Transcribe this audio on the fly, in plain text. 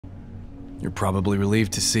You're probably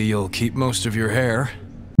relieved to see you'll keep most of your hair.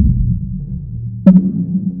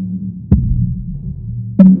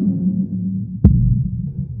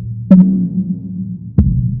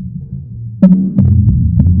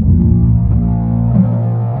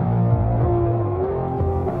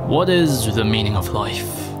 What is the meaning of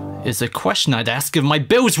life? Is a question I'd ask if my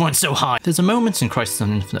bills weren't so high. There's a moment in Crisis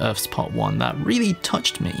on Infinite Earths Part 1 that really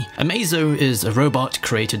touched me. Amazo is a robot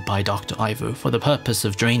created by Dr. Ivo for the purpose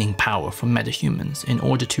of draining power from metahumans in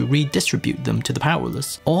order to redistribute them to the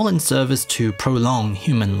powerless, all in service to prolong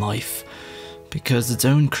human life, because its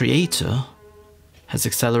own creator has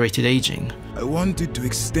accelerated aging. I wanted to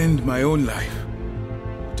extend my own life.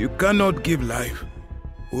 You cannot give life.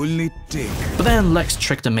 Only take. But then Lex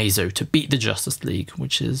tricked Amazo to beat the Justice League,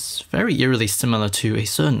 which is very eerily similar to a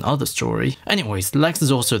certain other story. Anyways, Lex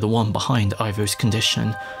is also the one behind Ivo's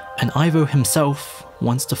condition, and Ivo himself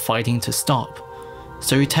wants the fighting to stop.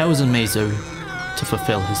 So he tells Amazo to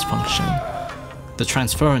fulfill his function. The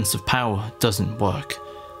transference of power doesn't work.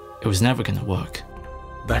 It was never gonna work.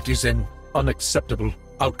 That is an unacceptable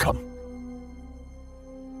outcome.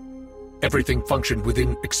 Everything functioned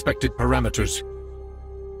within expected parameters.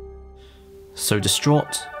 So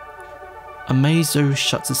distraught, Amazo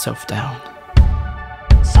shuts itself down.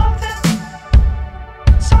 Something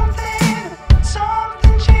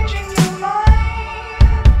changing your mind.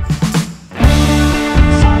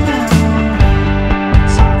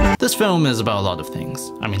 This film is about a lot of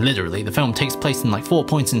things. I mean, literally, the film takes place in like 4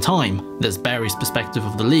 points in time. There's Barry's perspective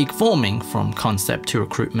of the League forming from concept to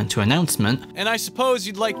recruitment to announcement. And I suppose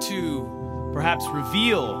you'd like to perhaps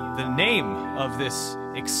reveal the name of this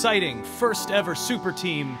exciting first ever super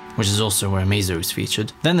team, which is also where Amazo is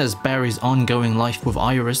featured. Then there's Barry's ongoing life with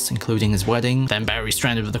Iris, including his wedding. Then Barry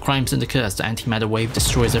stranded with the crime syndicate as the antimatter wave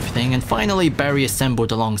destroys everything. And finally, Barry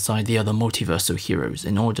assembled alongside the other multiversal heroes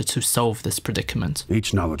in order to solve this predicament.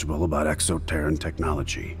 Each knowledgeable about exoterran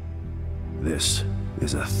technology. This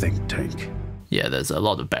is a think tank. Yeah, there's a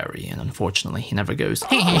lot of Barry, and unfortunately he never goes.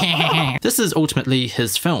 This is ultimately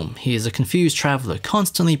his film. He is a confused traveler,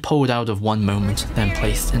 constantly pulled out of one moment, then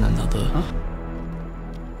placed in another.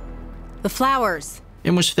 The flowers.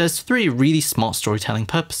 In which there's 3 really smart storytelling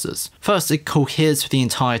purposes. First, it coheres the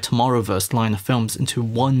entire Tomorrowverse line of films into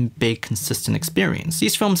one big consistent experience.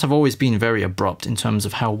 These films have always been very abrupt in terms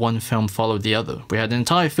of how one film followed the other. We had an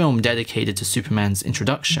entire film dedicated to Superman's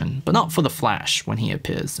introduction, but not for the Flash when he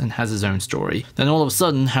appears and has his own story. Then all of a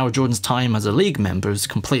sudden, Hal Jordan's time as a League member is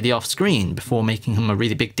completely off screen before making him a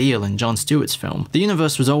really big deal in Jon Stewart's film. The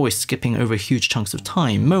universe was always skipping over huge chunks of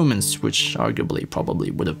time, moments which arguably probably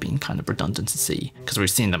would have been kind of redundant to see, because we've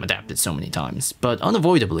seen them adapted so many times, but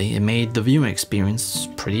unavoidably it made the viewing experience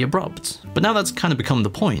pretty abrupt. But now that's kind of become the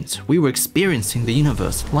point. We were experiencing the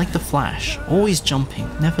universe like the Flash, always jumping,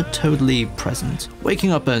 never totally present,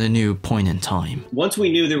 waking up at a new point in time. Once we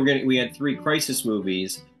knew that we had 3 Crisis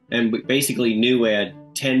movies, and we basically knew we had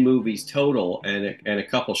 10 movies total and a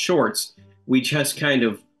couple shorts, we just kind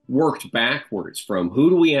of worked backwards from who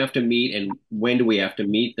do we have to meet and when do we have to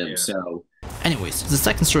meet them. So anyways, the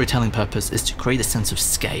second storytelling purpose is to create a sense of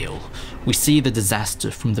scale. We see the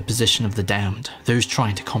disaster from the position of the damned, those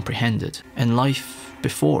trying to comprehend it, and life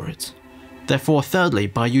before it. Therefore, thirdly,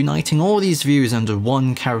 by uniting all these views under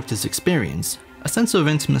one character's experience, a sense of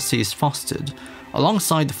intimacy is fostered.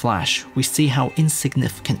 Alongside the Flash, we see how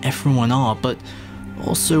insignificant everyone are, but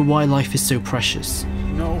also why life is so precious.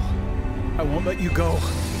 No, I won't let you go.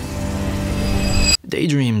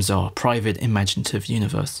 Daydreams are private imaginative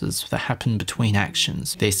universes that happen between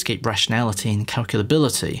actions. They escape rationality and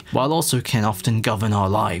calculability, while also can often govern our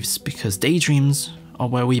lives, because daydreams are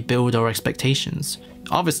where we build our expectations.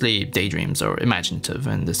 Obviously, daydreams are imaginative,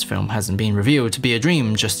 and this film hasn't been revealed to be a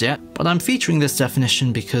dream just yet, but I'm featuring this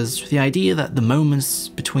definition because the idea that the moments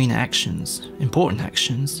between actions, important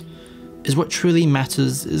actions, is what truly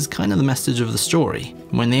matters is kind of the message of the story.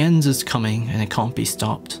 When the end is coming and it can't be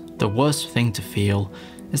stopped, the worst thing to feel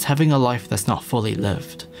is having a life that's not fully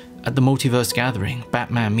lived. At the Multiverse Gathering,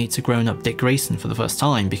 Batman meets a grown-up Dick Grayson for the first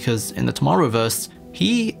time because in the Tomorrowverse,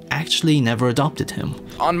 he actually never adopted him.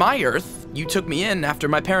 On my Earth, you took me in after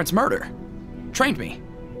my parents' murder. Trained me.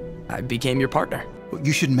 I became your partner. Well,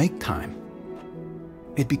 you should make time.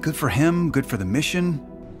 It'd be good for him, good for the mission.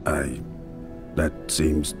 That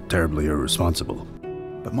seems terribly irresponsible.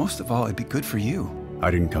 But most of all, it'd be good for you.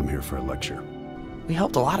 I didn't come here for a lecture. We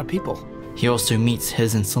helped a lot of people. He also meets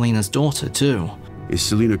his and Selena's daughter too. Is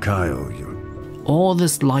Selena Kyle your... All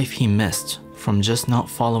this life he missed from just not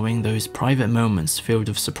following those private moments filled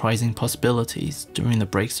with surprising possibilities during the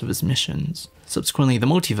breaks of his missions. Subsequently, the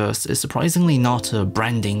multiverse is surprisingly not a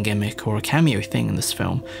branding gimmick or a cameo thing in this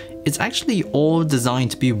film. it's actually all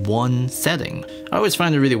designed to be one setting. I always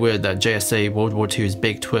find it really weird that JSA World War II's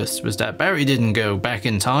big twist was that Barry didn't go back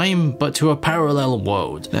in time, but to a parallel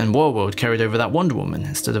world. Then Warworld carried over that Wonder Woman,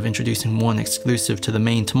 instead of introducing one exclusive to the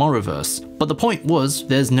main Tomorrowverse. But the point was,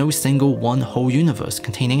 there's no single one whole universe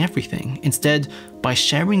containing everything. Instead, by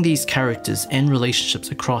sharing these characters in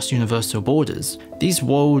relationships across universal borders, these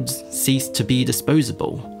worlds cease to be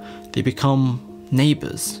disposable. They become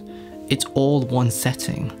neighbors. It's all one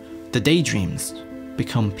setting. The daydreams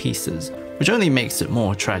become pieces, which only makes it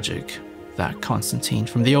more tragic that Constantine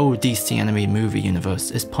from the old DC animated movie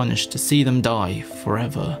universe is punished to see them die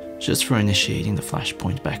forever just for initiating the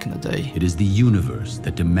Flashpoint back in the day. It is the universe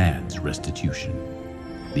that demands restitution.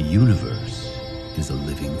 The universe is a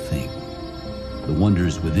living thing. The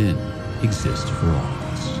wonders within exist for all of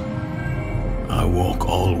us. I walk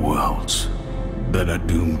all worlds that are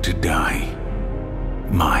doomed to die.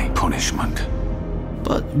 My punishment.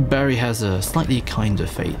 But Barry has a slightly kinder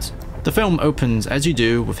fate. The film opens as you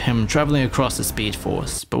do with him traveling across the Speed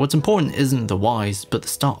Force, but what's important isn't the whys, but the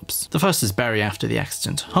stops. The first is Barry after the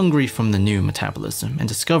accident, hungry from the new metabolism and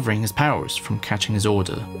discovering his powers from catching his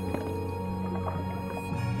order.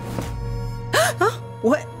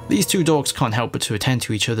 What? These two dogs can't help but to attend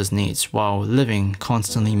to each other's needs while living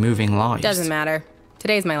constantly moving lives. Doesn't matter.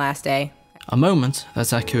 Today's my last day. A moment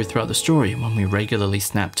that's echoed throughout the story when we regularly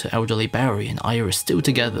snap to elderly Barry and Iris still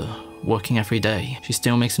together, working every day. She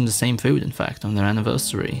still makes him the same food, in fact, on their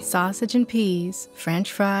anniversary. Sausage and peas,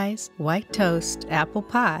 French fries, white toast, apple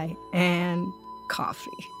pie, and coffee.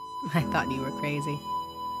 I thought you were crazy.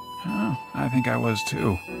 Oh, I think I was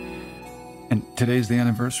too. And today's the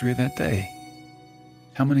anniversary of that day.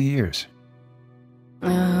 How many years?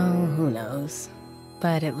 Oh, who knows?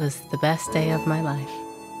 But it was the best day of my life.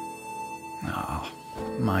 Oh,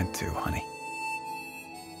 mine too, honey.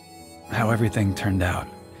 How everything turned out.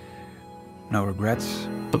 No regrets?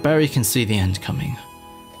 But Barry can see the end coming.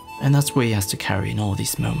 And that's where he has to carry in all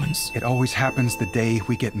these moments. It always happens the day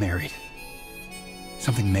we get married.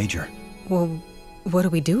 Something major. Well, what do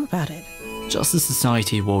we do about it? Justice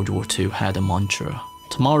Society World War II had a mantra.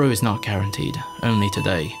 Tomorrow is not guaranteed, only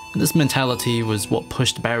today. And this mentality was what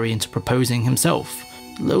pushed Barry into proposing himself.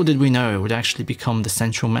 Little did we know it would actually become the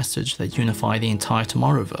central message that unified the entire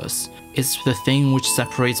Tomorrowverse. It's the thing which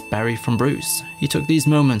separates Barry from Bruce. He took these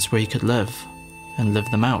moments where he could live, and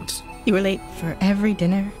live them out. You were late for every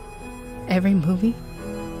dinner, every movie,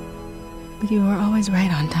 but you were always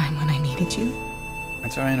right on time when I needed you.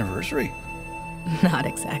 That's our anniversary. Not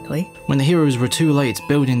exactly. When the heroes were too late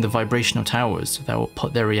building the vibrational towers that would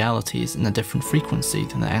put their realities in a different frequency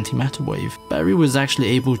than the antimatter wave, Barry was actually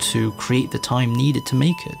able to create the time needed to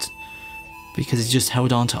make it. Because he just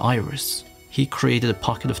held on to Iris. He created a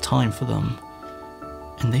pocket of time for them.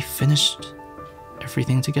 And they finished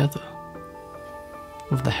everything together.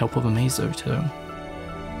 With the help of Amazo too.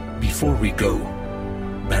 Before we go,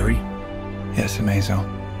 Barry? Yes, Amazo.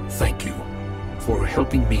 Thank you for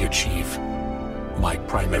helping me achieve my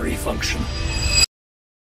primary function.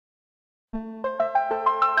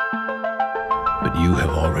 But you have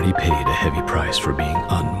already paid a heavy price for being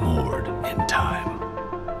unmoored in time.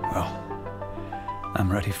 Well,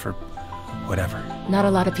 I'm ready for whatever. Not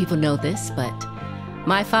a lot of people know this, but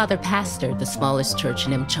my father pastored the smallest church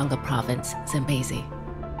in Mchanga province, Zambezi.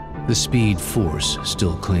 The Speed Force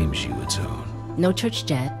still claims you its own. No church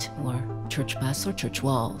jet, or church bus, or church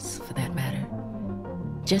walls, for that matter.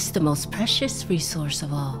 Just the most precious resource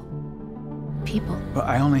of all. People. Well,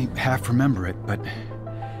 I only half remember it, but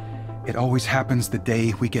it always happens the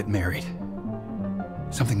day we get married.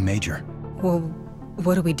 Something major. Well,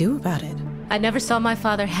 what do we do about it? I never saw my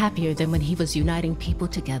father happier than when he was uniting people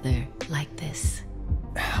together like this.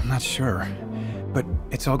 I'm not sure, but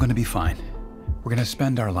it's all going to be fine. We're going to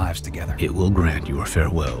spend our lives together. It will grant your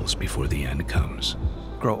farewells before the end comes.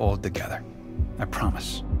 Grow old together. I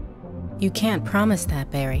promise. You can't promise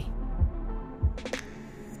that, Barry.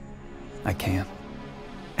 I can.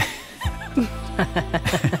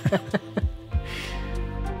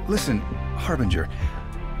 Listen, Harbinger,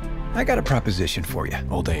 I got a proposition for you.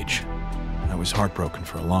 Old age. I was heartbroken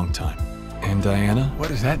for a long time. And Diana? What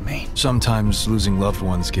does that mean? Sometimes losing loved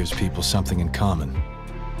ones gives people something in common.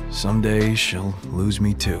 Someday she'll lose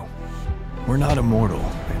me too. We're not immortal.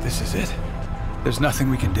 This is it. There's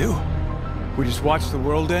nothing we can do. We just watch the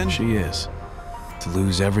world end? She is. To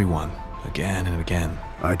lose everyone, again and again.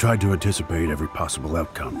 I tried to anticipate every possible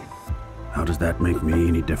outcome. How does that make me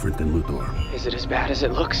any different than Luthor? Is it as bad as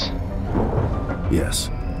it looks? Yes.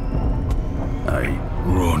 I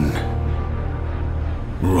run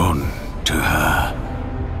to her.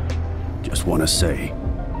 Just want to say,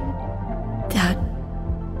 Dad,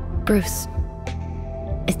 Bruce,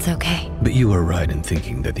 it's okay. But you are right in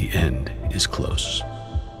thinking that the end is close.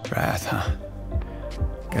 Wrath, huh?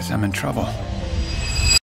 Guess I'm in trouble.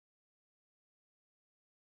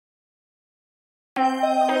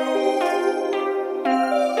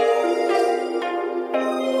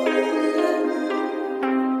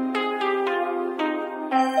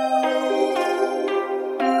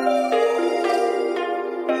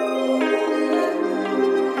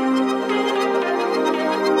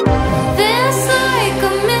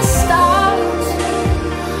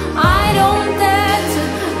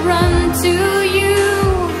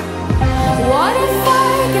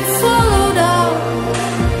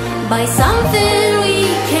 By something we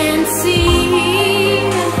can't see.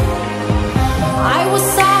 I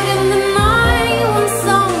was out in the night when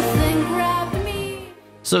something grabbed me.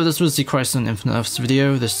 So this was the Crisis on Infinite Earths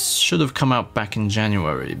video. This should have come out back in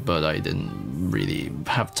January, but I didn't really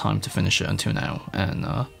have time to finish it until now. And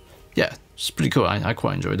yeah, it's pretty cool. I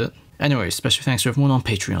quite enjoyed it. Anyway, special thanks to everyone on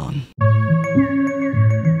Patreon.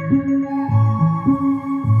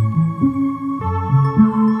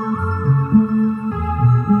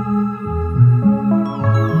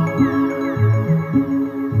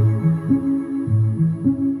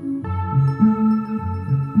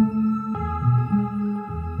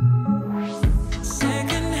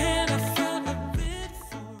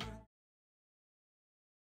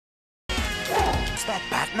 Is that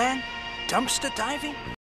Batman? Dumpster diving?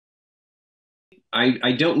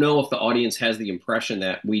 I don't know if the audience has the impression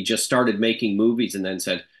that we just started making movies and then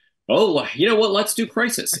said, oh, you know what, let's do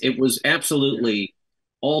Crisis. It was absolutely,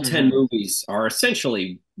 all 10 movies are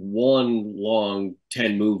essentially one long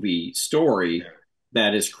 10-movie story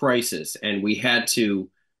that is Crisis. And we had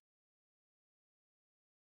to